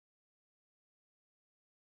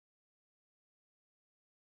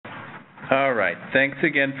All right. Thanks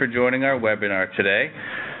again for joining our webinar today,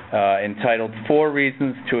 entitled 4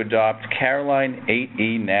 Reasons to Adopt Caroline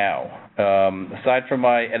 8E Now. Aside from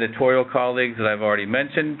my editorial colleagues that I've already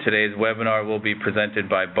mentioned, today's webinar will be presented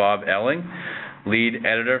by Bob Elling, lead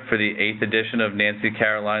editor for the 8th edition of Nancy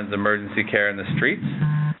Caroline's Emergency Care in the Streets.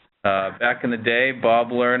 Back in the day,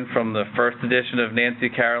 Bob learned from the first edition of Nancy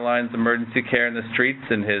Caroline's Emergency Care in the Streets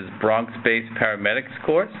in his Bronx-based paramedics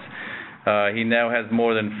course. He now has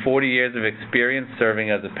more than 40 years of experience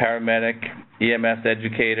serving as a paramedic, EMS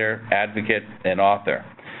educator, advocate, and author.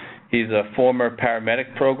 He's a former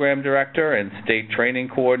paramedic program director and state training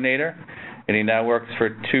coordinator, and he now works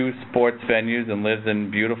for 2 sports venues and lives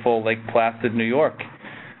in beautiful Lake Placid, New York.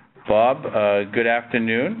 Bob, good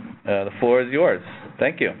afternoon. The floor is yours.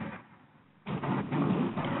 Thank you.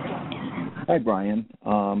 Hi, Brian.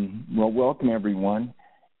 Well, welcome, everyone.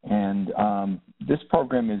 And this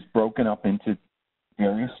program is broken up into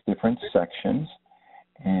various different sections,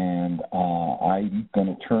 and I'm going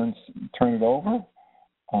to turn it over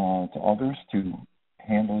to others to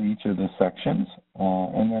handle each of the sections,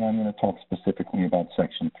 and then I'm going to talk specifically about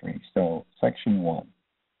Section 3. So, Section 1.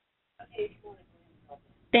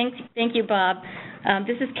 Thank you, Bob.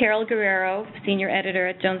 This is Carol Guerrero, Senior Editor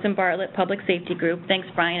at Jones & Bartlett Public Safety Group. Thanks,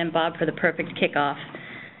 Brian and Bob, for the perfect kickoff.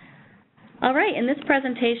 All right, in this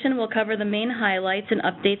presentation, we'll cover the main highlights and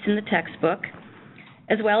updates in the textbook,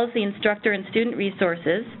 as well as the instructor and student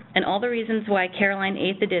resources, and all the reasons why Caroline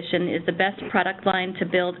 8th edition is the best product line to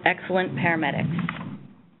build excellent paramedics.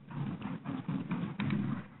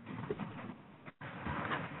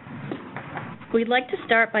 We'd like to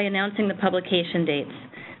start by announcing the publication dates.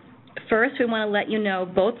 First, we want to let you know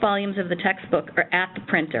both volumes of the textbook are at the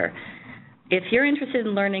printer. If you're interested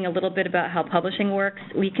in learning a little bit about how publishing works,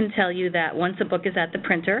 we can tell you that once a book is at the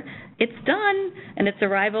printer, it's done, and its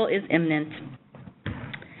arrival is imminent.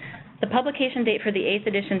 The publication date for the 8th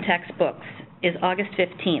edition textbooks is August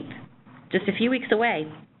 15th, just a few weeks away.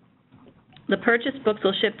 The purchased books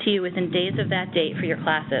will ship to you within days of that date for your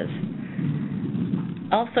classes.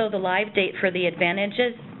 Also, the live date for the Advantage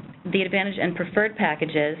and Preferred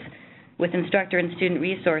packages with instructor and student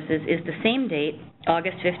resources is the same date,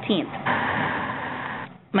 August 15th.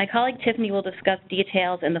 My colleague Tiffany will discuss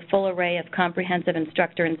details and the full array of comprehensive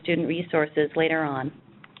instructor and student resources later on.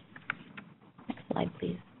 Next slide,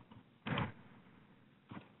 please.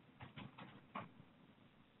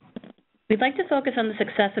 We'd like to focus on the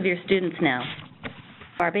success of your students now.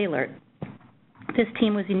 Bob Elling. This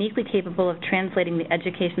team was uniquely capable of translating the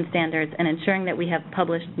education standards and ensuring that we have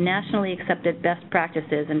published nationally accepted best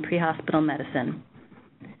practices in pre-hospital medicine.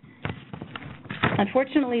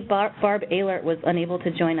 Unfortunately, Barb Elling was unable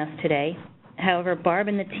to join us today. However, Barb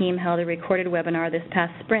and the team held a recorded webinar this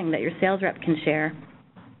past spring that your sales rep can share.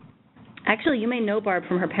 Actually, you may know Barb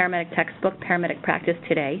from her paramedic textbook, Paramedic Practice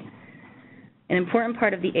Today. An important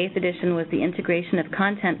part of the 8th edition was the integration of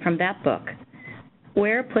content from that book.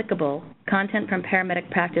 Where applicable, content from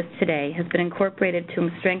Paramedic Practice Today has been incorporated to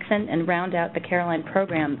strengthen and round out the Caroline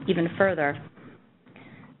program even further.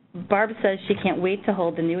 Barb says she can't wait to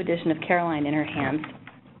hold the new edition of Caroline in her hands.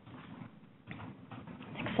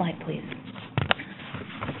 Next slide, please.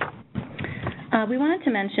 We wanted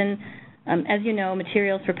to mention, as you know,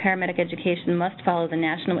 materials for paramedic education must follow the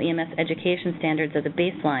National EMS Education Standards as a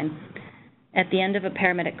baseline. At the end of a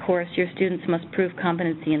paramedic course, your students must prove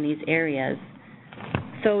competency in these areas.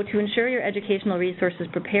 So to ensure your educational resources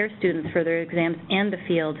prepare students for their exams and the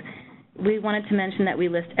field, we wanted to mention that we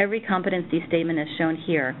list every competency statement as shown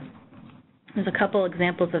here. There's a couple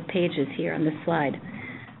examples of pages here on this slide.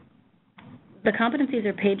 The competencies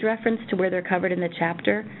are page reference to where they're covered in the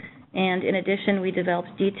chapter, and in addition, we developed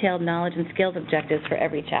detailed knowledge and skills objectives for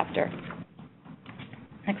every chapter.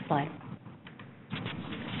 Next slide.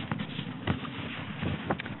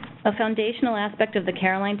 A foundational aspect of the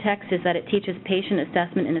Caroline text is that it teaches patient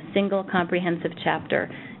assessment in a single comprehensive chapter,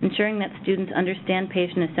 ensuring that students understand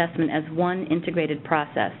patient assessment as one integrated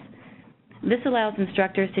process. This allows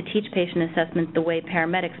instructors to teach patient assessment the way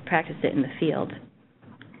paramedics practice it in the field.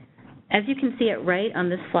 As you can see it right on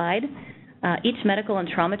this slide, each medical and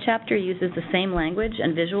trauma chapter uses the same language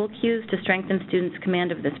and visual cues to strengthen students'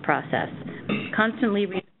 command of this process, constantly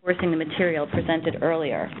reinforcing the material presented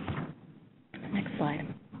earlier. Next slide.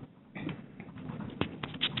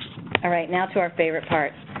 All right, now to our favorite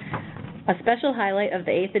part. A special highlight of the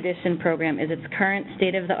 8th edition program is its current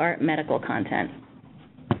state-of-the-art medical content.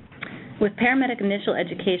 With paramedic initial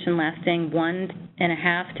education lasting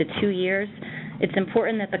 1.5 to 2 years, it's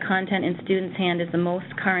important that the content in students' hand is the most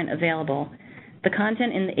current available. The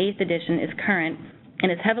content in the 8th edition is current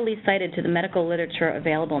and is heavily cited to the medical literature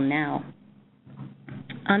available now.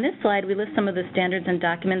 On this slide, we list some of the standards and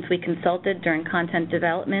documents we consulted during content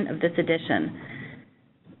development of this edition.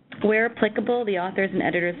 Where applicable, the authors and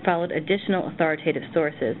editors followed additional authoritative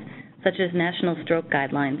sources, such as National Stroke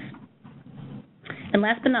Guidelines. And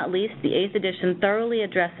last but not least, the 8th edition thoroughly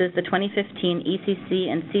addresses the 2015 ECC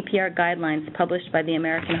and CPR guidelines published by the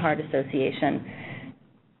American Heart Association.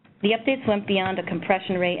 The updates went beyond a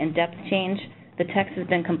compression rate and depth change. The text has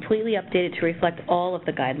been completely updated to reflect all of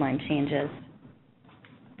the guideline changes.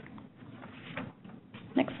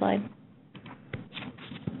 Next slide.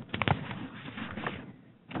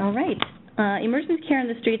 All right. Emergency care in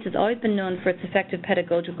the streets has always been known for its effective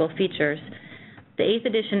pedagogical features. The 8th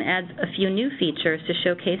edition adds a few new features to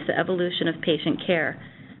showcase the evolution of patient care.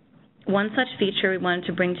 One such feature we wanted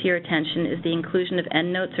to bring to your attention is the inclusion of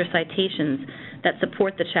endnotes or citations that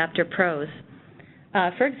support the chapter prose.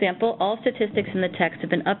 For example, all statistics in the text have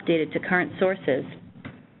been updated to current sources.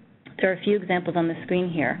 There are a few examples on the screen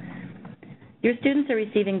here. Your students are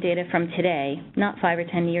receiving data from today, not 5 or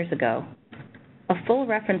 10 years ago. A full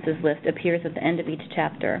references list appears at the end of each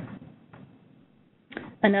chapter.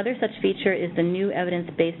 Another such feature is the new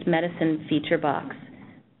evidence-based medicine feature box,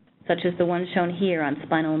 such as the one shown here on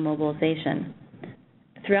spinal immobilization.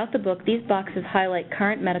 Throughout the book, these boxes highlight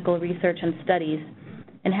current medical research and studies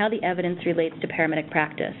and how the evidence relates to paramedic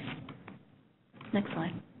practice. Next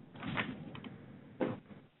slide.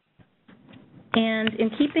 And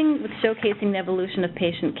in keeping with showcasing the evolution of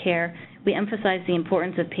patient care, we emphasize the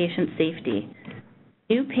importance of patient safety.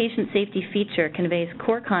 New patient safety feature conveys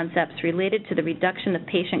core concepts related to the reduction of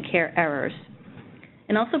patient care errors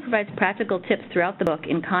and also provides practical tips throughout the book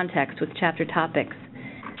in context with chapter topics.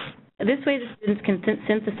 This way, the students can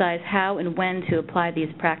synthesize how and when to apply these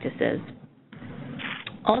practices.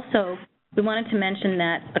 Also, we wanted to mention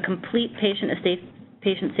that a complete patient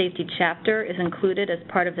safety chapter is included as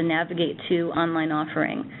part of the Navigate 2 online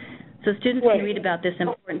offering. So students can read about this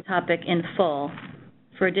important topic in full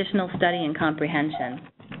for additional study and comprehension.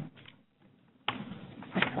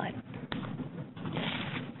 Next slide.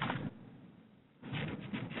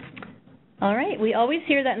 All right, we always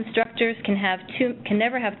hear that instructors can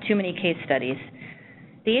never have too many case studies.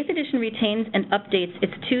 The 8th edition retains and updates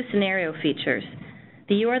its 2 scenario features.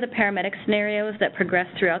 The You Are the Paramedic scenarios that progress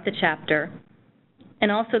throughout the chapter,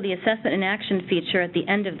 and also the Assessment in Action feature at the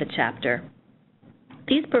end of the chapter.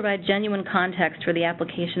 These provide genuine context for the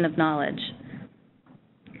application of knowledge.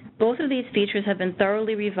 Both of these features have been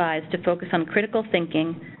thoroughly revised to focus on critical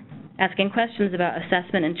thinking, asking questions about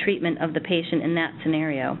assessment and treatment of the patient in that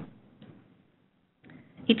scenario.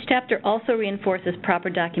 Each chapter also reinforces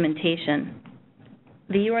proper documentation.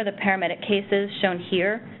 The You Are the Paramedic cases shown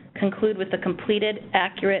here conclude with a completed,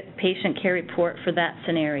 accurate patient care report for that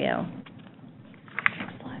scenario.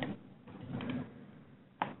 Next slide.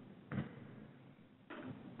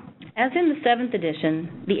 As in the 7th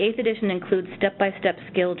edition, the 8th edition includes step-by-step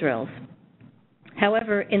skill drills.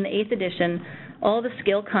 However, in the 8th edition, all the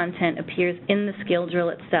skill content appears in the skill drill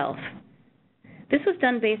itself. This was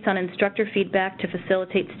done based on instructor feedback to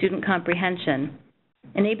facilitate student comprehension,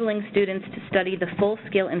 enabling students to study the full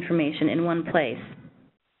skill information in one place.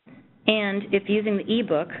 And if using the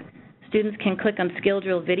e-book, students can click on skill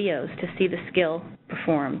drill videos to see the skill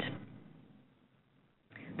performed.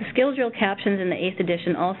 The skill drill captions in the 8th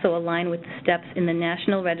edition also align with the steps in the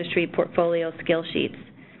National Registry Portfolio skill sheets,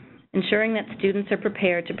 ensuring that students are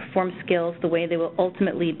prepared to perform skills the way they will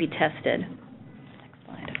ultimately be tested. Next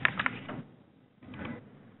slide.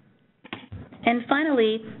 And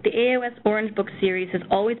finally, the AOS Orange Book series has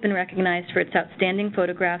always been recognized for its outstanding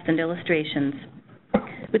photographs and illustrations.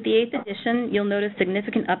 With the 8th edition, you'll notice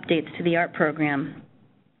significant updates to the art program.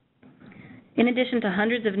 In addition to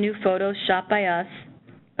hundreds of new photos shot by us,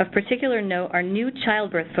 of particular note are new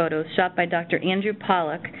childbirth photos shot by Dr. Andrew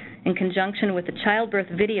Pollack in conjunction with the childbirth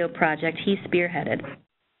video project he spearheaded.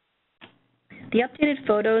 The updated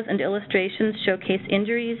photos and illustrations showcase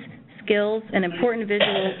injuries, skills, and important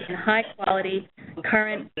visuals in high-quality,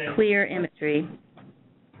 current, clear imagery.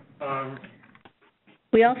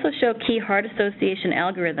 We also show key heart association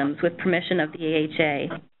algorithms with permission of the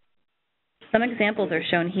AHA. Some examples are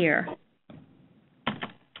shown here.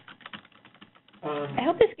 I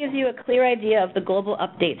hope this gives you a clear idea of the global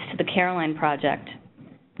updates to the Caroline project.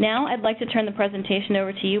 Now I'd like to turn the presentation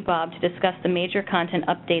over to you, Bob, to discuss the major content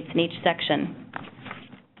updates in each section.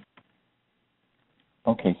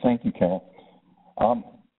 Okay, thank you, Carol.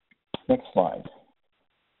 Next slide.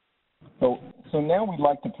 So now we'd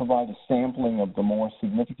like to provide a sampling of the more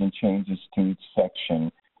significant changes to each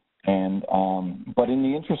section. And but in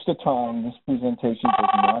the interest of time, this presentation does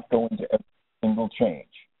not go into every single change.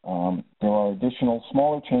 There are additional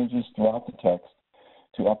smaller changes throughout the text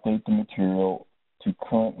to update the material to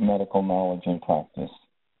current medical knowledge and practice.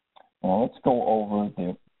 Now let's go over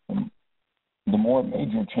the more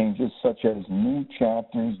major changes, such as new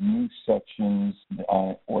chapters, new sections,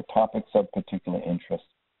 or topics of particular interest.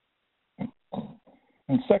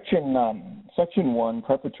 In section 1,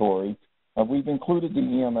 preparatory, we've included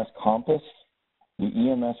the EMS Compass, the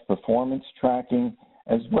EMS performance tracking,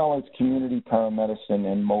 as well as community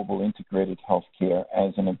paramedicine and mobile integrated healthcare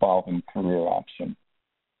as an evolving career option.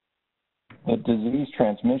 The disease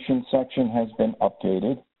transmission section has been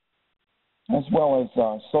updated, as well as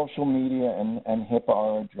social media and HIPAA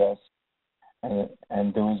are addressed,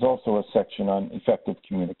 and there is also a section on effective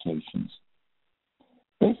communications.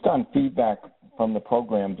 Based on feedback from the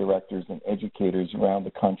program directors and educators around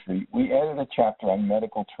the country, we added a chapter on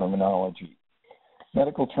medical terminology.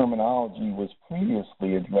 Medical terminology was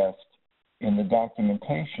previously addressed in the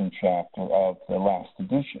documentation chapter of the last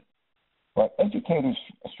edition, but educators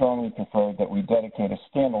strongly preferred that we dedicate a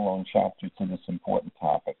standalone chapter to this important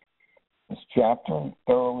topic. This chapter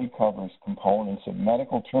thoroughly covers components of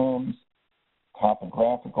medical terms,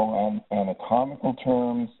 topographical and anatomical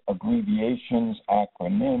terms, abbreviations,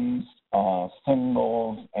 acronyms,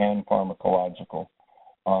 symbols, and pharmacological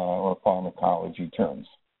or pharmacology terms.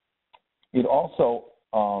 It also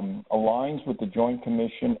aligns with the Joint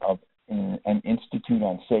Commission of an Institute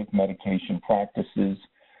on Safe Medication Practices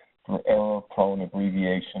for error-prone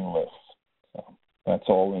abbreviation lists. So that's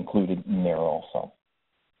all included in there also.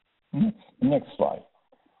 Next slide.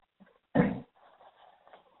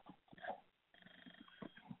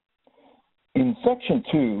 In Section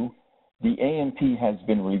 2, the A&P has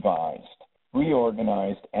been revised,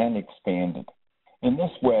 reorganized, and expanded. In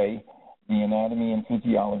this way, the anatomy and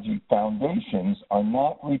physiology foundations are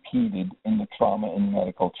not repeated in the trauma and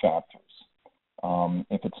medical chapters.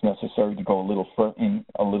 If it's necessary to go in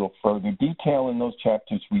a little further detail in those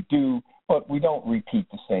chapters, we do, but we don't repeat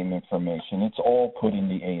the same information. It's all put in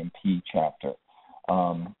the A&P chapter,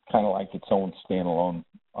 kind of like its own standalone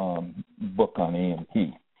book on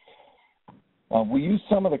A&P. We use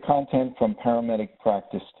some of the content from Paramedic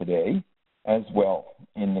Practice Today as well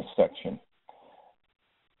in this section.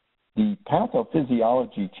 The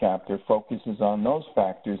pathophysiology chapter focuses on those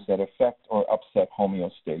factors that affect or upset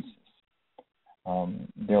homeostasis.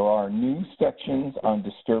 There are new sections on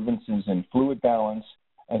disturbances in fluid balance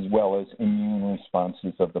as well as immune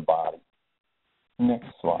responses of the body. Next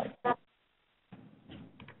slide.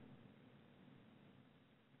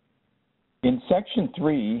 In Section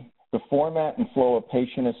 3, the format and flow of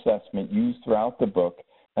patient assessment used throughout the book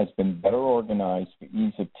has been better organized for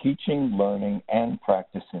ease of teaching, learning, and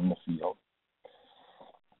practice in the field.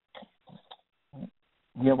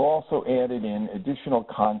 We have also added in additional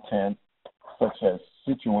content such as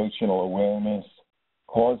situational awareness,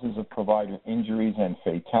 causes of provider injuries and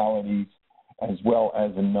fatalities, as well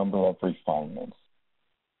as a number of refinements.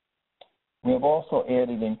 We have also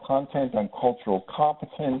added in content on cultural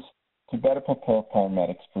competence to better prepare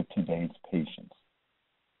paramedics for today's patients.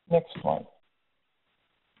 Next slide.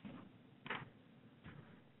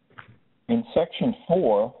 In Section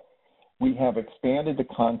 4, we have expanded the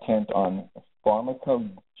content on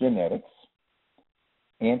pharmacogenetics,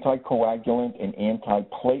 anticoagulant and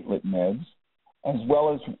antiplatelet meds, as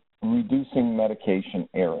well as reducing medication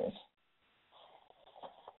errors.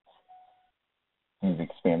 We've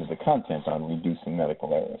expanded the content on reducing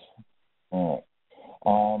medical errors. All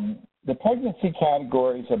right. The pregnancy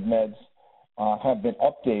categories of meds have been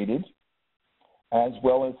updated, as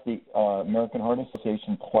well as the American Heart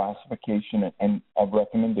Association classification and of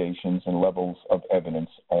recommendations and levels of evidence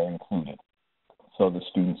are included. So the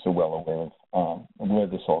students are well aware of where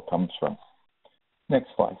this all comes from. Next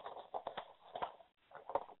slide.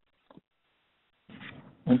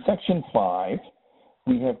 In Section 5,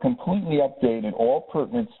 we have completely updated all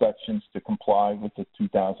pertinent sections to comply with the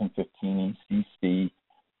 2015 ECC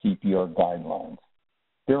CPR guidelines.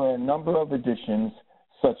 There are a number of additions,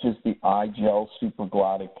 such as the iGel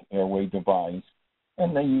supraglottic airway device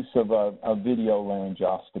and the use of a video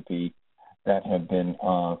laryngoscopy that have been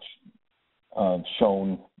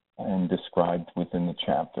shown and described within the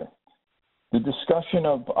chapter. The discussion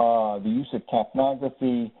of the use of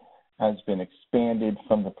capnography has been expanded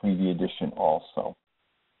from the previous edition also.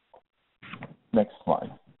 Next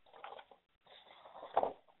slide.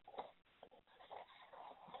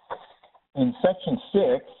 In Section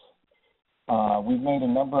 6, we've made a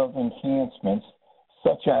number of enhancements,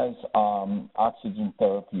 such as oxygen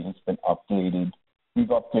therapy has been updated. We've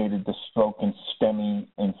updated the stroke and STEMI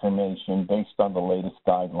information based on the latest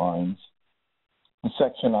guidelines. The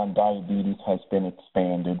section on diabetes has been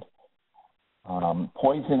expanded.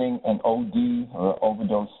 Poisoning and OD, or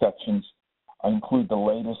overdose sections, include the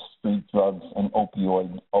latest street drugs and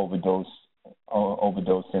opioid overdose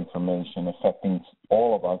information affecting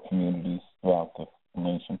all of our communities throughout the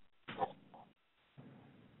nation.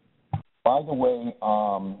 By the way,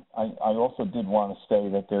 I also did want to say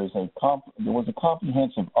that there was a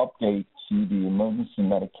comprehensive update to the emergency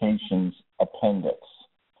medications appendix.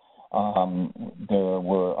 There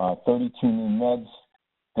were 32 new meds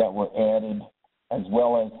that were added, as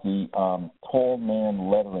well as the tall man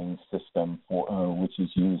lettering system, which is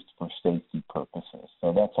used for safety purposes.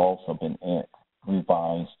 So that's also been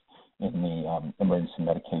revised in the emergency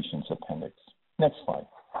medications appendix. Next slide.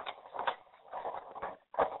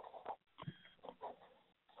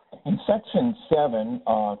 In Section 7,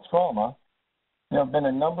 trauma, there have been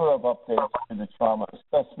a number of updates to the trauma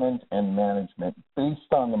assessment and management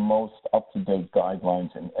based on the most up-to-date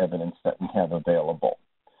guidelines and evidence that we have available.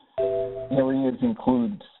 Areas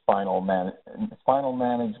include spinal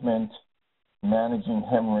management, managing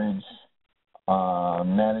hemorrhage,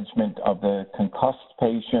 management of the concussed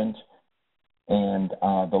patient, and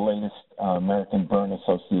the latest American Burn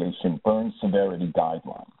Association burn severity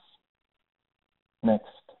guidelines. Next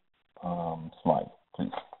slide,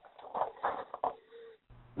 please.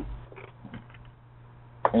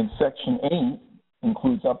 And Section 8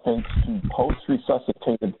 includes updates to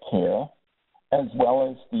post-resuscitative care, as well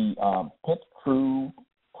as the PIT crew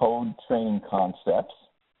code training concepts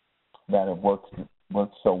that have worked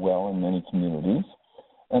so well in many communities,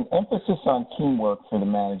 and emphasis on teamwork for the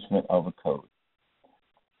management of a code.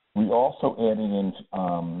 We also added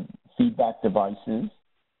in feedback devices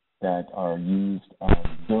that are used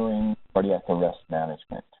during cardiac arrest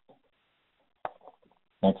management.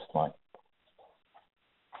 Next slide.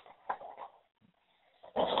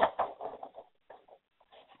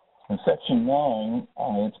 In Section 9,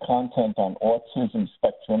 it's content on autism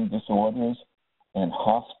spectrum disorders and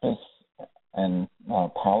hospice and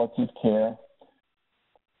palliative care.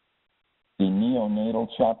 The neonatal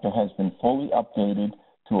chapter has been fully updated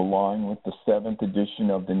to align with the 7th edition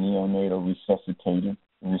of the neonatal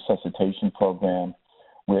resuscitation program,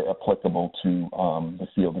 where applicable to the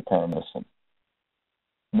field of paramedicine.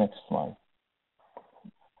 Next slide.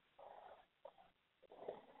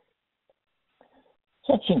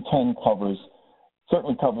 Section 10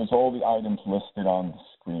 certainly covers all the items listed on the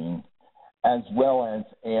screen, as well as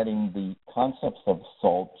adding the concepts of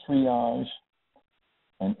assault triage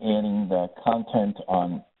and adding the content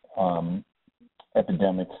on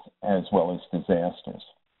epidemics as well as disasters.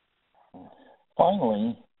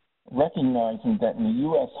 Finally, recognizing that in the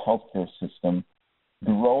U.S. healthcare system,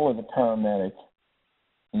 the role of the paramedic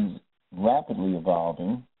is rapidly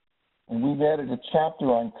evolving, and we've added a chapter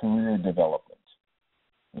on career development.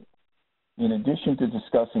 In addition to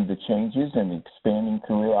discussing the changes and the expanding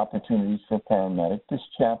career opportunities for paramedics, this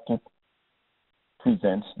chapter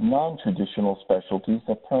presents non-traditional specialties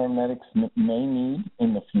that paramedics may need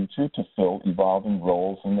in the future to fill evolving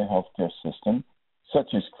roles in the healthcare system,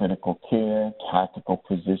 such as critical care, tactical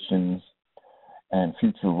positions, and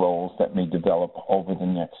future roles that may develop over the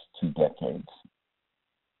next 2 decades.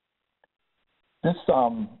 This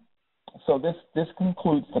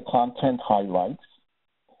concludes the content highlights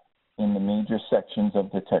in the major sections of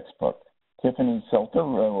the textbook. Tiffany Selter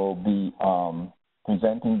will be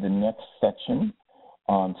presenting the next section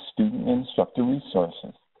on student and instructor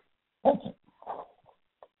resources. Thank you.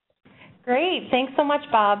 Great. Thanks so much,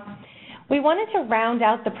 Bob. We wanted to round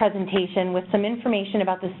out the presentation with some information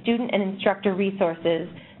about the student and instructor resources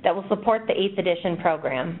that will support the 8th edition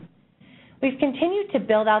program. We've continued to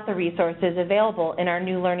build out the resources available in our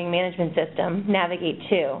new learning management system, Navigate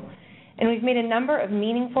 2, and we've made a number of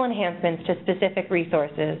meaningful enhancements to specific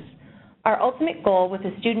resources. Our ultimate goal with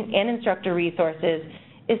the student and instructor resources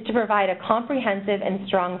is to provide a comprehensive and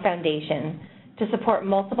strong foundation to support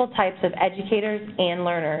multiple types of educators and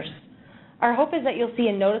learners. Our hope is that you'll see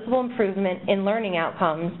a noticeable improvement in learning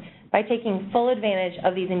outcomes by taking full advantage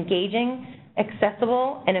of these engaging,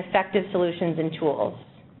 accessible, and effective solutions and tools.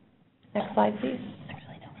 Next slide, please.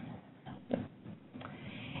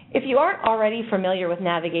 If you aren't already familiar with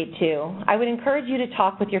Navigate 2, I would encourage you to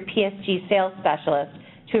talk with your PSG sales specialist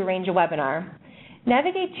to arrange a webinar.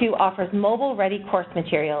 Navigate 2 offers mobile-ready course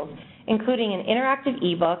materials, including an interactive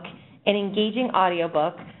ebook, an engaging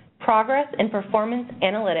audiobook, progress and performance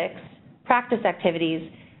analytics, practice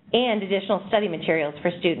activities, and additional study materials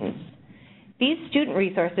for students. These student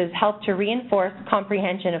resources help to reinforce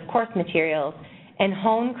comprehension of course materials and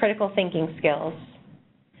hone critical thinking skills.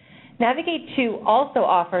 Navigate 2 also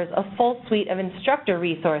offers a full suite of instructor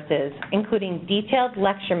resources, including detailed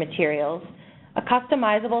lecture materials, a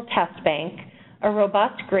customizable test bank, a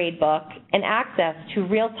robust gradebook, and access to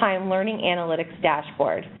real-time learning analytics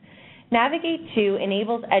dashboard. Navigate 2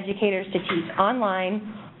 enables educators to teach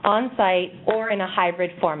online, on-site, or in a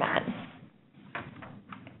hybrid format.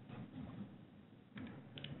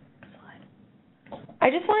 I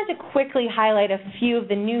just wanted to quickly highlight a few of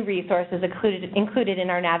the new resources included in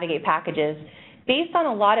our Navigate packages. Based on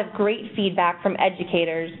a lot of great feedback from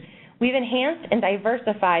educators, we've enhanced and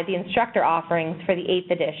diversified the instructor offerings for the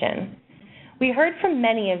 8th edition. We heard from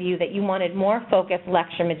many of you that you wanted more focused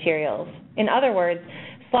lecture materials. In other words,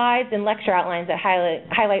 slides and lecture outlines that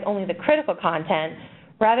highlight only the critical content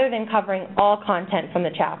rather than covering all content from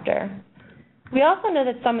the chapter. We also know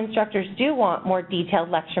that some instructors do want more detailed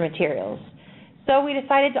lecture materials. So we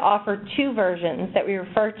decided to offer 2 versions that we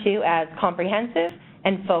refer to as comprehensive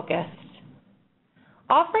and focused.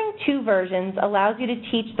 Offering 2 versions allows you to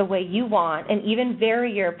teach the way you want and even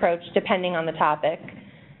vary your approach depending on the topic.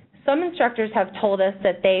 Some instructors have told us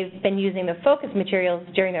that they've been using the focus materials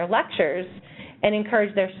during their lectures and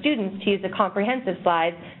encourage their students to use the comprehensive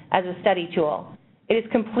slides as a study tool. It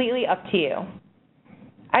is completely up to you.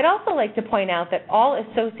 I'd also like to point out that all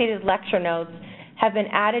associated lecture notes have been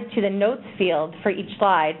added to the notes field for each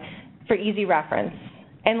slide for easy reference.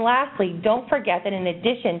 And lastly, don't forget that in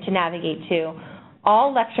addition to Navigate 2,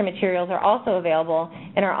 all lecture materials are also available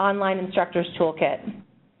in our online instructors toolkit.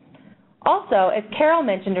 Also, as Carol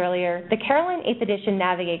mentioned earlier, the Caroline 8th edition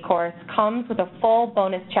Navigate course comes with a full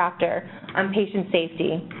bonus chapter on patient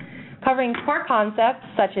safety, covering core concepts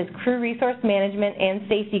such as crew resource management and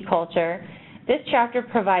safety culture. This chapter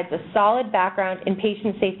provides a solid background in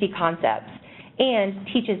patient safety concepts and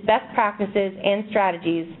teaches best practices and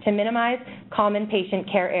strategies to minimize common patient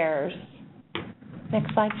care errors.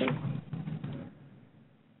 Next slide, please.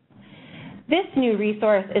 This new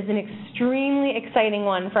resource is an extremely exciting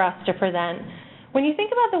one for us to present. When you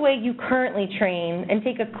think about the way you currently train and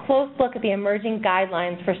take a close look at the emerging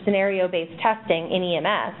guidelines for scenario-based testing in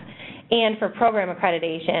EMS and for program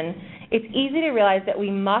accreditation, it's easy to realize that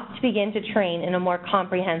we must begin to train in a more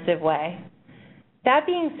comprehensive way. That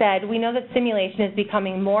being said, we know that simulation is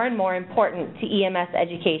becoming more and more important to EMS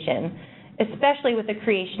education, especially with the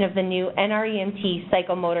creation of the new NREMT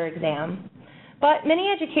psychomotor exam. But many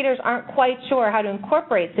educators aren't quite sure how to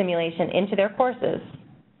incorporate simulation into their courses.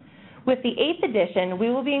 With the 8th edition, we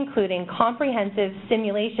will be including comprehensive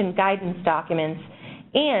simulation guidance documents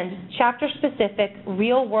and chapter-specific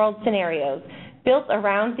real-world scenarios built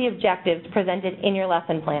around the objectives presented in your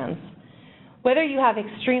lesson plans. Whether you have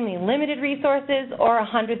extremely limited resources or a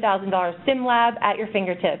 $100,000 sim lab at your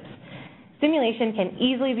fingertips, simulation can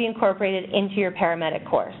easily be incorporated into your paramedic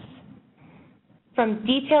course. From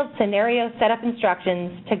detailed scenario setup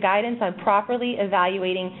instructions to guidance on properly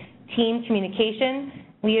evaluating team communication,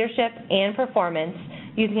 leadership, and performance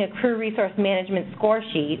using a crew resource management score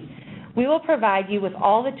sheet, we will provide you with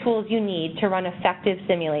all the tools you need to run effective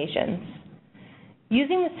simulations.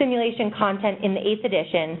 Using the simulation content in the 8th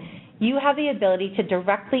edition, you have the ability to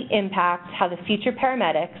directly impact how the future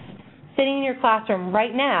paramedics sitting in your classroom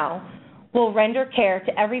right now will render care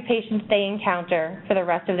to every patient they encounter for the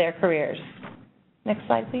rest of their careers. Next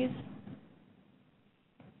slide, please.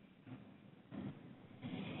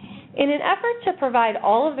 In an effort to provide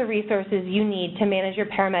all of the resources you need to manage your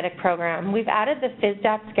paramedic program, we've added the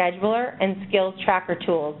FSDAP scheduler and skills tracker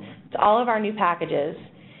tools to all of our new packages.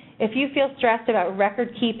 If you feel stressed about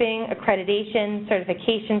record keeping, accreditation,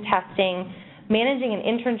 certification testing, managing an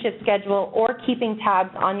internship schedule, or keeping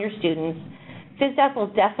tabs on your students, FSDAP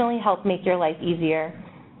will definitely help make your life easier.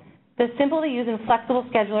 The simple-to-use and flexible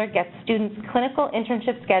scheduler gets students' clinical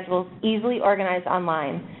internship schedules easily organized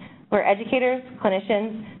online, where educators,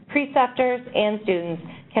 clinicians, preceptors, and students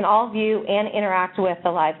can all view and interact with the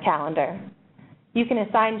live calendar. You can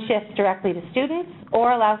assign shifts directly to students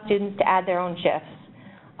or allow students to add their own shifts.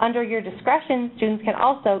 Under your discretion, students can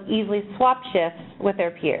also easily swap shifts with their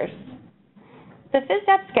peers. The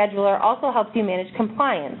FSDAP scheduler also helps you manage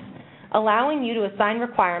compliance, allowing you to assign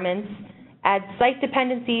requirements, add site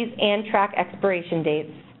dependencies, and track expiration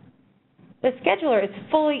dates. The scheduler is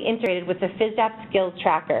fully integrated with the FSDAP skills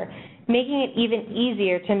tracker, making it even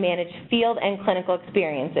easier to manage field and clinical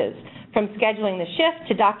experiences, from scheduling the shift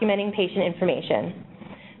to documenting patient information.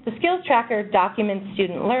 The skills tracker documents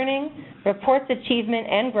student learning, reports achievement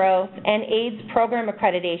and growth, and aids program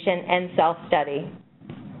accreditation and self-study.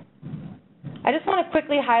 I just want to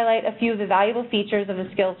quickly highlight a few of the valuable features of the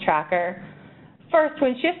skills tracker. First,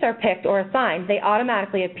 when shifts are picked or assigned, they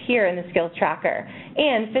automatically appear in the skills tracker,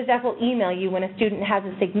 and FSDAP will email you when a student has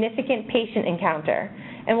a significant patient encounter,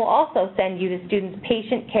 and will also send you the student's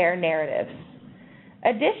patient care narratives.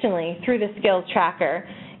 Additionally, through the skills tracker,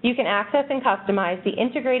 You can access and customize the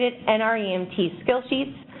integrated NREMT skill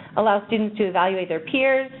sheets, allow students to evaluate their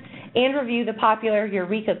peers, and review the popular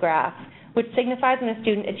Eureka graph, which signifies when a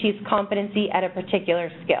student achieves competency at a particular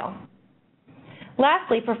skill.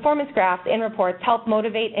 Lastly, performance graphs and reports help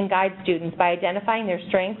motivate and guide students by identifying their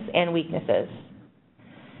strengths and weaknesses.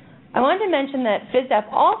 I wanted to mention that FISDEP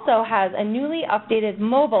also has a newly updated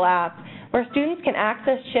mobile app where students can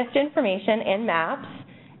access shift information and maps,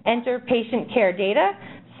 enter patient care data,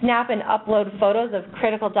 snap and upload photos of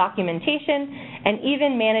critical documentation, and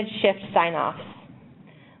even manage shift sign-offs.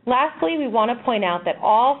 Lastly, we want to point out that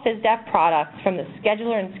all FISDEP products, from the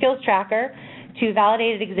scheduler and skills tracker to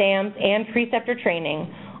validated exams and preceptor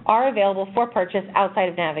training, are available for purchase outside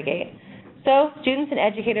of Navigate. So students and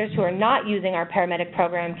educators who are not using our Paramedic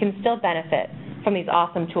program can still benefit from these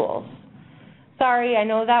awesome tools. Sorry, I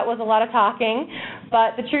know that was a lot of talking,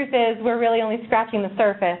 but the truth is we're really only scratching the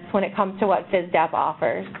surface when it comes to what FISDEP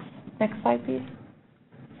offers. Next slide, please.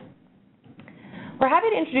 We're happy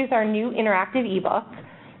to introduce our new interactive ebook.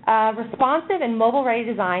 Responsive and mobile-ready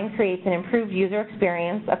design creates an improved user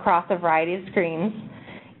experience across a variety of screens.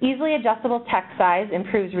 Easily adjustable text size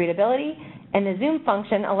improves readability, and the zoom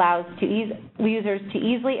function allows users to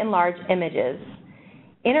easily enlarge images.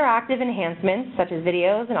 Interactive enhancements, such as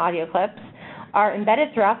videos and audio clips, are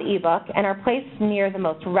embedded throughout the ebook and are placed near the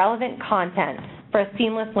most relevant content for a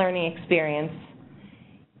seamless learning experience.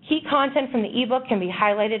 Key content from the ebook can be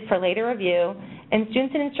highlighted for later review, and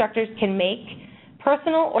students and instructors can make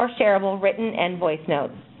personal or shareable written and voice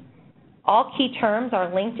notes. All key terms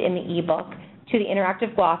are linked in the ebook to the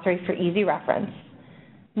interactive glossary for easy reference.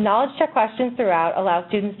 Knowledge check questions throughout allow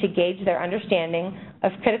students to gauge their understanding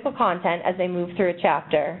of critical content as they move through a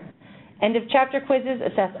chapter. End of chapter quizzes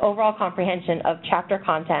assess overall comprehension of chapter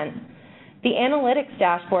content. The analytics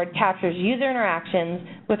dashboard captures user interactions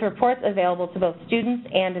with reports available to both students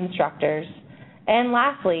and instructors. And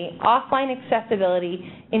lastly, offline accessibility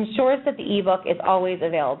ensures that the ebook is always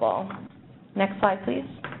available. Next slide, please.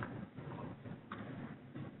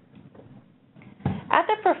 At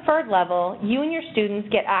the preferred level, you and your students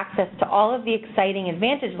get access to all of the exciting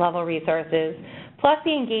Advantage level resources, plus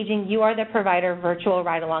the engaging You Are the Provider virtual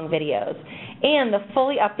ride-along videos, and the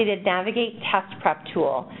fully updated Navigate Test Prep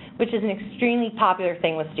tool, which is an extremely popular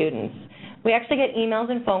thing with students. We actually get emails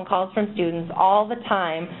and phone calls from students all the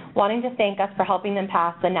time wanting to thank us for helping them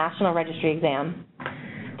pass the National Registry exam.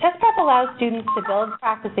 Test Prep allows students to build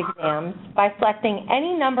practice exams by selecting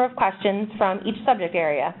any number of questions from each subject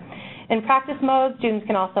area. In practice mode, students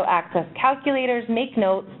can also access calculators, make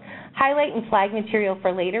notes, highlight and flag material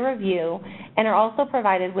for later review, and are also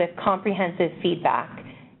provided with comprehensive feedback.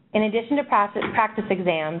 In addition to practice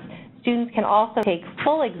exams, students can also take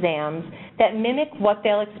full exams that mimic what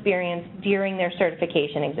they'll experience during their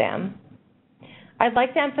certification exam. I'd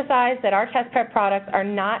like to emphasize that our test prep products are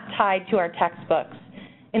not tied to our textbooks.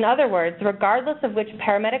 In other words, regardless of which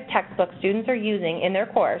paramedic textbook students are using in their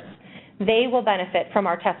course, they will benefit from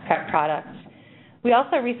our test prep products. We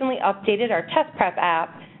also recently updated our test prep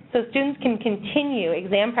app so students can continue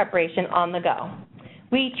exam preparation on the go.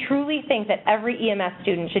 We truly think that every EMS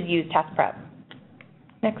student should use test prep.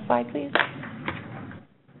 Next slide, please.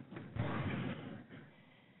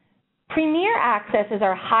 Premier Access is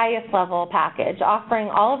our highest level package, offering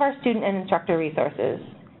all of our student and instructor resources.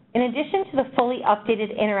 In addition to the fully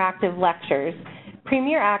updated interactive lectures,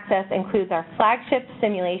 Premier Access includes our flagship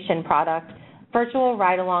simulation product, Virtual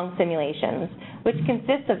Ride-Along Simulations, which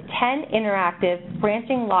consists of 10 interactive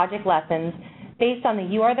branching logic lessons based on the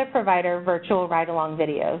You Are the Provider virtual ride-along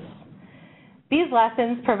videos. These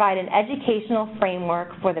lessons provide an educational framework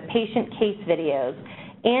for the patient case videos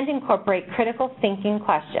and incorporate critical thinking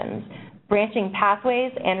questions, branching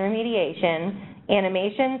pathways and remediation,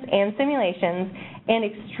 animations and simulations, and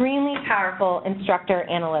extremely powerful instructor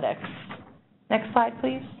analytics. Next slide,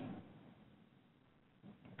 please.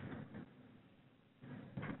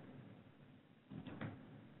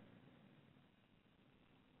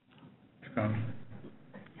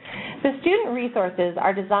 The student resources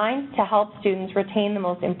are designed to help students retain the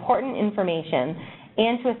most important information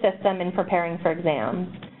and to assist them in preparing for exams.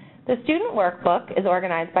 The student workbook is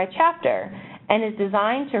organized by chapter and is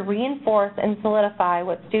designed to reinforce and solidify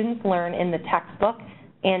what students learn in the textbook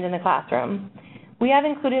and in the classroom. We have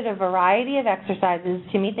included a variety of exercises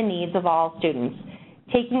to meet the needs of all students,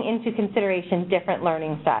 taking into consideration different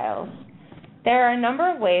learning styles. There are a number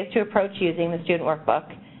of ways to approach using the student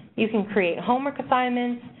workbook. You can create homework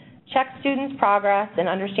assignments, check students' progress and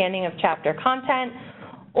understanding of chapter content,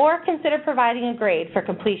 or consider providing a grade for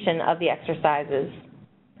completion of the exercises.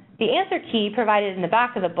 The answer key provided in the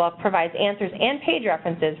back of the book provides answers and page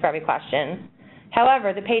references for every question.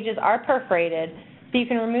 However, the pages are perforated, so you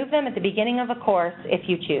can remove them at the beginning of a course if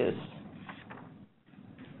you choose.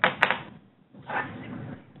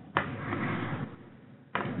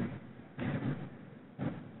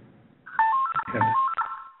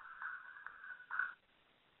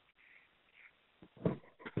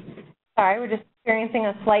 Sorry, we're just experiencing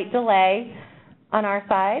a slight delay on our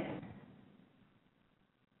side.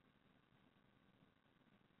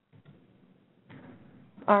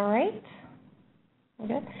 All right.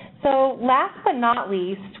 Good. So last but not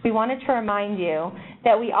least, we wanted to remind you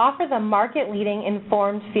that we offer the market-leading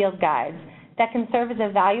informed field guides that can serve as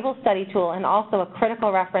a valuable study tool and also a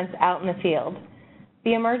critical reference out in the field.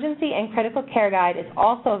 The Emergency and Critical Care Guide is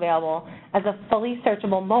also available as a fully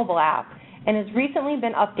searchable mobile app and has recently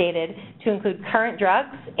been updated to include current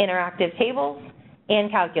drugs, interactive tables, and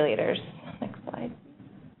calculators. Next slide.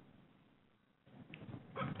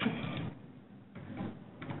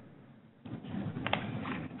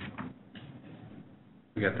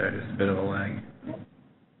 We got there, just a bit of a lag.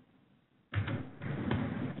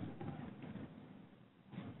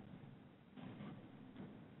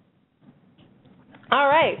 All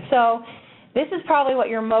right, so this is probably what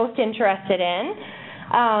you're most interested in.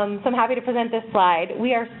 So I'm happy to present this slide.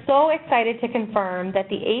 We are so excited to confirm that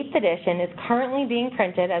the 8th edition is currently being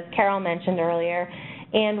printed, as Carol mentioned earlier,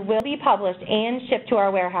 and will be published and shipped to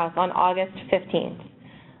our warehouse on August 15th.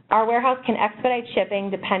 Our warehouse can expedite shipping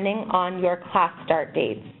depending on your class start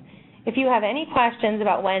dates. If you have any questions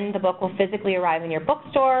about when the book will physically arrive in your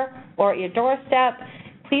bookstore or at your doorstep,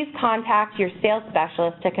 please contact your sales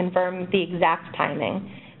specialist to confirm the exact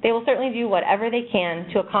timing. They will certainly do whatever they can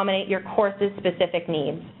to accommodate your course's specific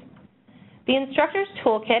needs. The Instructor's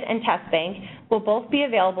Toolkit and TestBank will both be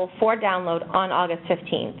available for download on August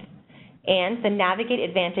 15th, and the Navigate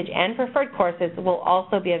Advantage and Preferred courses will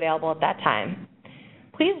also be available at that time.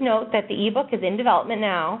 Please note that the ebook is in development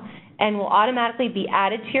now and will automatically be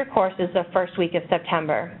added to your courses the first week of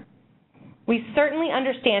September. We certainly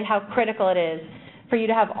understand how critical it is for you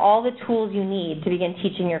to have all the tools you need to begin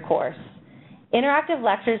teaching your course. Interactive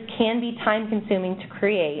lectures can be time-consuming to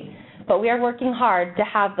create, but we are working hard to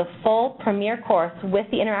have the full Premier course with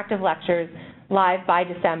the interactive lectures live by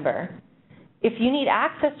December. If you need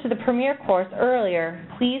access to the Premier course earlier,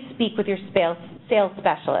 please speak with your sales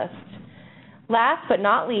specialist. Last but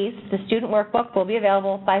not least, the student workbook will be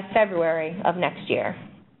available by February of next year.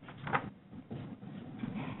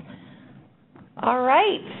 All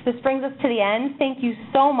right, this brings us to the end. Thank you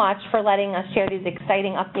so much for letting us share these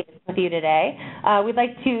exciting updates with you today. We'd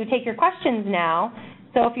like to take your questions now.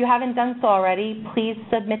 So if you haven't done so already, please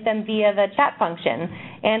submit them via the chat function.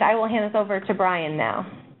 And I will hand this over to Brian now.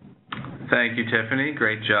 Thank you, Tiffany.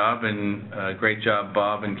 Great job, and great job,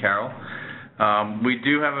 Bob and Carol. We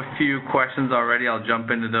do have a few questions already. I'll jump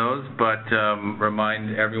into those, but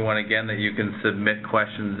remind everyone again that you can submit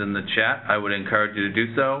questions in the chat. I would encourage you to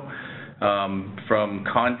do so. From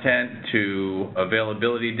content to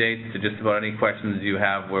availability dates to just about any questions you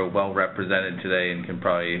have, we're well represented today and can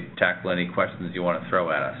probably tackle any questions you want to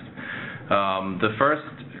throw at us. The first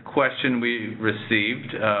question we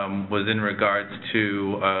received was in regards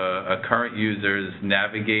to a current user's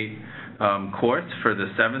Navigate course for the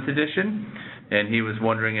 7th edition, and he was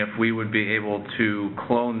wondering if we would be able to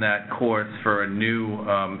clone that course for a new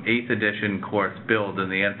 8th edition course build,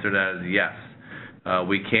 and the answer to that is yes.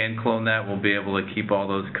 We can clone that. We'll be able to keep all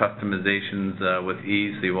those customizations with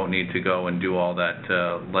ease, so you won't need to go and do all that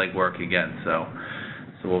legwork again. So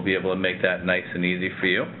we'll be able to make that nice and easy for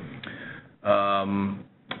you.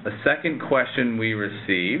 The second question we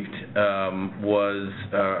received was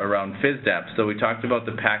around FISDAP. So we talked about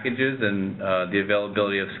the packages and the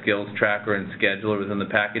availability of Skills Tracker and Scheduler within the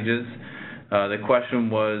packages. The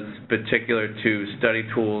question was particular to study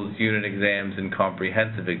tools, unit exams, and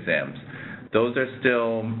comprehensive exams. Those are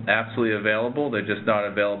still absolutely available. They're just not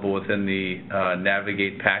available within the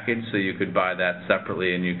Navigate package, so you could buy that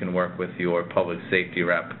separately and you can work with your public safety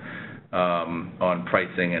rep on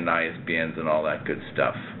pricing and ISBNs and all that good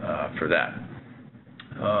stuff for that.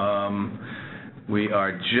 We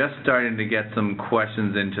are just starting to get some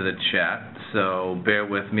questions into the chat, so bear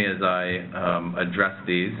with me as I address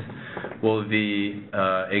these. Will the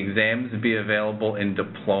exams be available in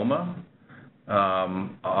Diploma?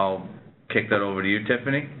 I'll kick that over to you,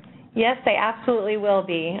 Tiffany. Yes, they absolutely will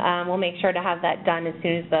be. We'll make sure to have that done as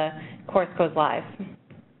soon as the course goes live.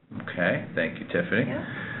 Okay, thank you, Tiffany. Yeah.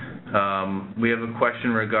 We have a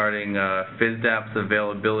question regarding FISDAP's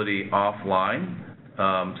availability offline.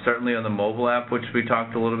 Certainly on the mobile app, which we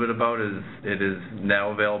talked a little bit about, it is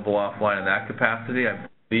now available offline in that capacity. I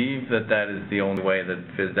believe that is the only way that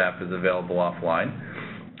FISDAP is available offline.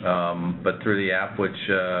 but through the app, which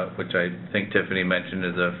I think Tiffany mentioned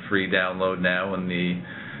is a free download now in the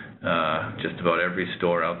just about every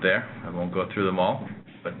store out there. I won't go through them all,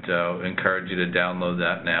 but encourage you to download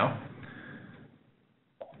that now.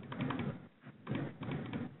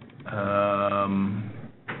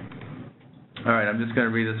 All right, I'm just going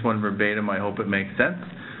to read this one verbatim. I hope it makes sense.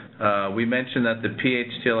 We mentioned that the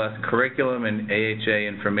PHTLS curriculum and AHA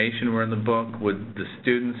information were in the book. Would the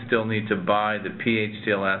students still need to buy the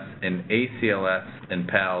PHTLS and ACLS and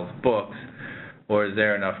PALS books, or is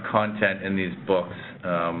there enough content in these books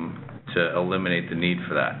to eliminate the need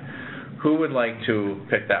for that? Who would like to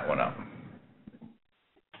pick that one up?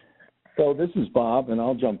 So this is Bob, and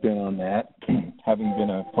I'll jump in on that. Having been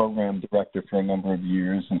a program director for a number of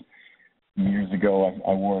years, and years ago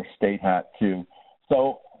I wore a state hat too.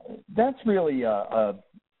 So that's really the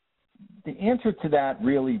answer to that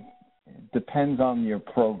really depends on your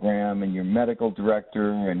program and your medical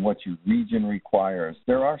director and what your region requires.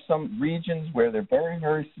 There are some regions where they're very,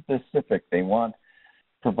 very specific. They want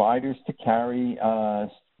providers to carry a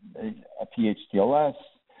PHTLS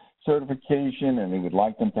certification, and they would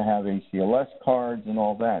like them to have ACLS cards and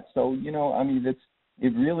all that. So, I mean,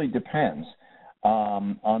 it really depends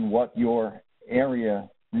on what your area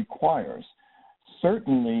requires.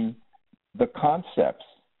 Certainly, the concepts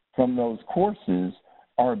from those courses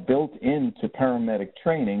are built into paramedic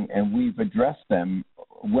training, and we've addressed them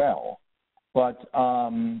well. But,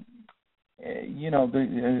 a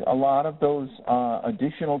lot of those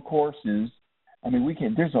additional courses, I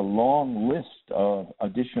mean, there's a long list of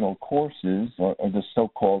additional courses, or the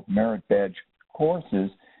so-called merit badge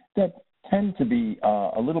courses, that tend to be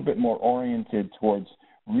a little bit more oriented towards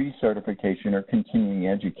recertification or continuing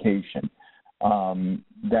education,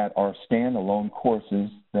 that are standalone courses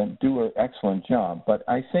that do an excellent job. But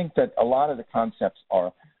I think that a lot of the concepts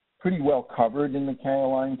are pretty well covered in the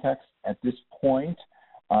Caroline text at this point,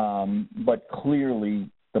 but clearly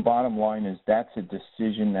the bottom line is that's a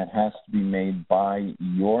decision that has to be made by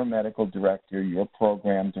your medical director, your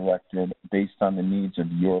program director, based on the needs of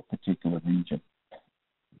your particular region.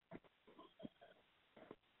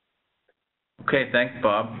 Okay, thanks,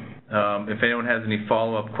 Bob. If anyone has any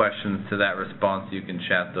follow-up questions to that response, you can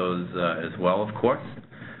chat those as well, of course.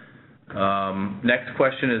 Next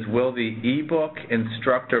question is, will the ebook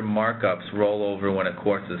instructor markups roll over when a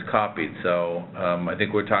course is copied? So I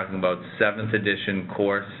think we're talking about 7th edition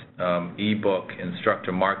course ebook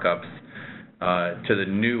instructor markups to the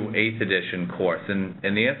new 8th edition course. And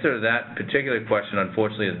the answer to that particular question,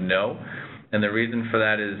 unfortunately, is no. And the reason for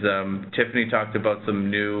that is Tiffany talked about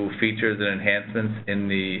some new features and enhancements in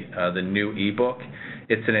the new ebook.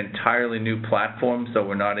 It's an entirely new platform, so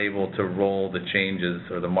we're not able to roll the changes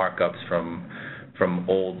or the markups from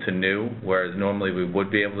old to new, whereas normally we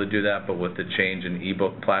would be able to do that, but with the change in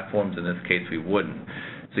ebook platforms, in this case, we wouldn't.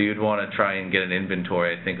 So you'd want to try and get an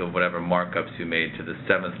inventory, I think, of whatever markups you made to the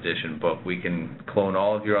 7th edition book. We can clone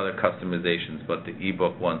all of your other customizations, but the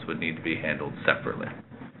ebook ones would need to be handled separately.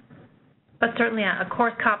 But certainly a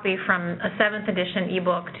course copy from a 7th edition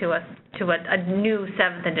ebook to a new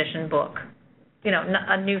 7th edition book,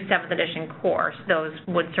 a new 7th edition course, those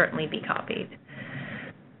would certainly be copied.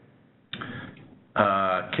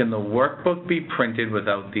 Can the workbook be printed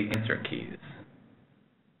without the answer keys?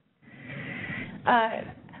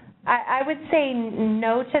 I would say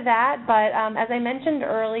no to that, but as I mentioned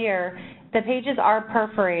earlier, the pages are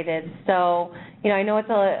perforated, so I know it's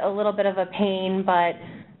a little bit of a pain, but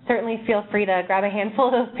certainly feel free to grab a handful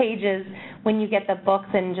of those pages when you get the books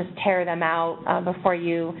and just tear them out before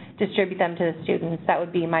you distribute them to the students. That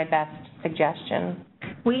would be my best suggestion.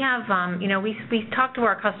 We have, we talk to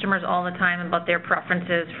our customers all the time about their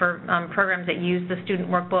preferences for programs that use the student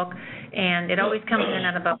workbook, and it always comes in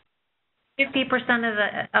at about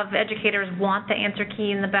 50% of educators want the answer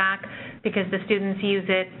key in the back because the students use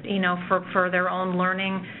it, for their own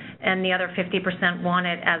learning, and the other 50% want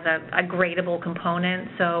it as a gradable component.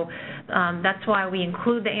 So that's why we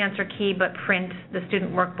include the answer key but print the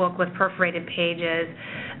student workbook with perforated pages.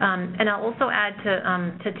 And I'll also add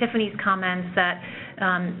to Tiffany's comments that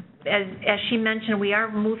as she mentioned, we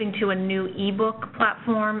are moving to a new ebook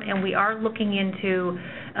platform, and we are looking into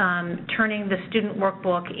turning the student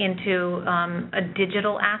workbook into a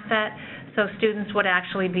digital asset. So students would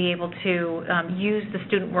actually be able to use the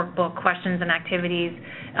student workbook questions and activities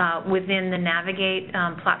within the Navigate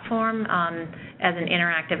platform as an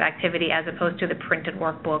interactive activity as opposed to the printed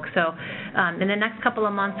workbook. So in the next couple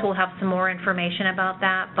of months, we'll have some more information about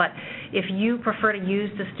that. But if you prefer to use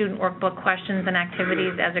the student workbook questions and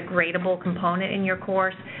activities as a gradable component in your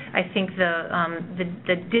course, I think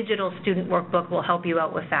the digital student workbook will help you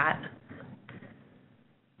out with that.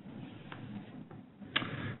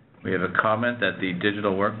 We have a comment that the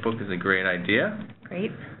digital workbook is a great idea.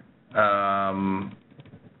 Great.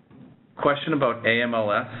 Question about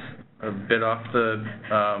AMLS. A bit off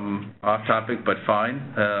topic, but fine.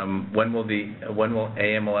 When will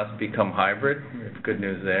AMLS become hybrid? We have good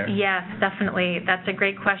news there. Yes, definitely. That's a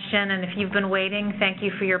great question, and if you've been waiting, thank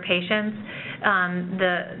you for your patience.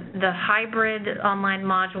 The hybrid online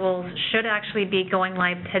modules should actually be going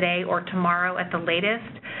live today or tomorrow at the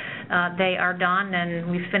latest. They are done, and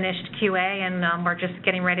we've finished QA, and we're just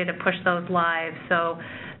getting ready to push those live. So.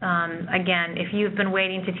 Again, if you've been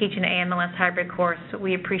waiting to teach an AMLS hybrid course,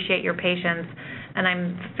 we appreciate your patience, and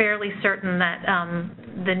I'm fairly certain that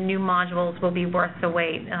the new modules will be worth the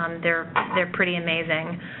wait. They're pretty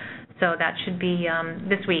amazing. So that should be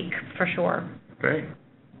this week for sure. Great.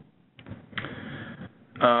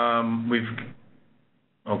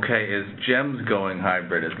 Is GEMS going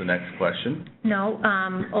hybrid is the next question. No,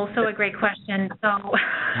 also a great question. So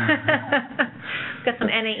got some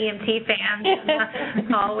NAEMT fans on the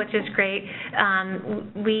call, which is great.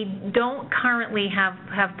 We don't currently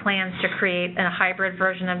have plans to create a hybrid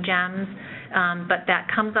version of GEMS, but that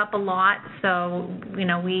comes up a lot. So,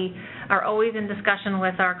 we are always in discussion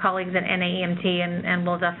with our colleagues at NAEMT, and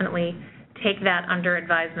we'll definitely take that under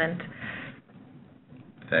advisement.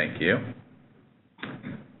 Thank you.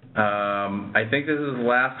 I think this is the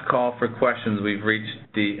last call for questions. We've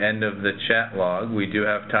reached the end of the chat log. We do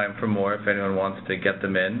have time for more if anyone wants to get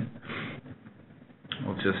them in.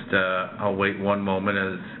 We'll just, I'll wait one moment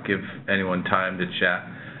as give anyone time to chat.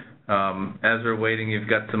 As we're waiting, you've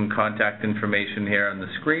got some contact information here on the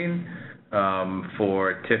screen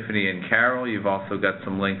for Tiffany and Carol. You've also got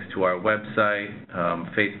some links to our website,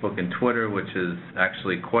 Facebook and Twitter, which is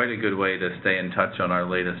actually quite a good way to stay in touch on our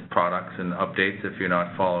latest products and updates if you're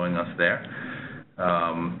not following us there.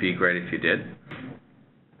 Be great if you did.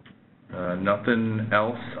 Nothing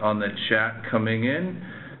else on the chat coming in.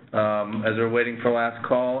 As we're waiting for last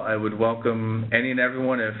call, I would welcome any and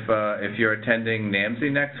everyone if you're attending NAMSI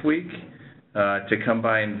next week to come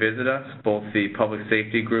by and visit us, both the Public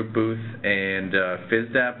Safety Group booth and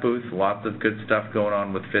FISDAP booth. Lots of good stuff going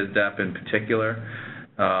on with FISDAP in particular.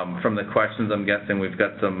 From the questions, I'm guessing we've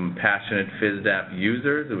got some passionate FISDAP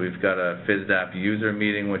users. We've got a FISDAP user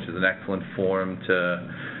meeting, which is an excellent forum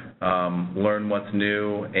to learn what's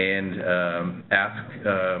new and ask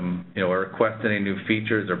or request any new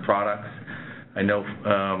features or products. I know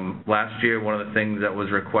last year one of the things that was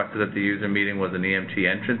requested at the user meeting was an EMT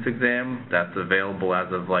entrance exam. That's available as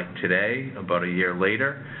of today, about a year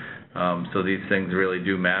later. So these things really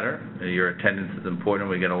do matter. Your attendance is important.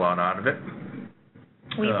 We get a lot out of it.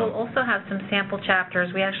 We will also have some sample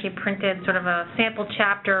chapters. We actually printed sort of a sample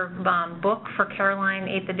chapter book for Caroline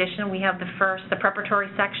 8th edition. We have the preparatory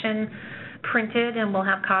section printed, and we'll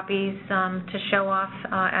have copies to show off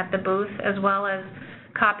at the booth, as well as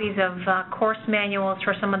copies of course manuals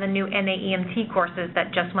for some of the new NAEMT courses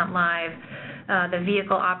that just went live, the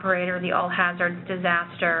vehicle operator, the all hazards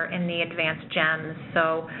disaster, and the advanced GEMS.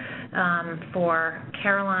 So for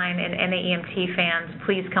Caroline and NAEMT fans,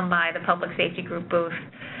 please come by the Public Safety Group booth,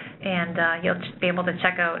 and you'll be able to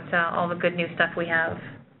check out all the good new stuff we have.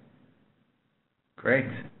 Great.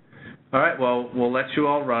 All right, well, we'll let you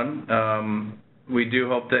all run. We do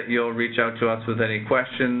hope that you'll reach out to us with any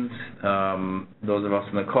questions. Those of us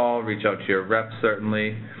on the call, reach out to your reps,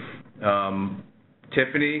 certainly.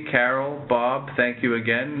 Tiffany, Carol, Bob, thank you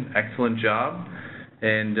again. Excellent job.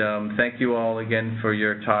 And thank you all again for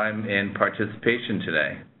your time and participation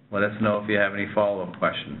today. Let us know if you have any follow-up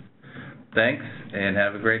questions. Thanks, and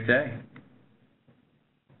have a great day.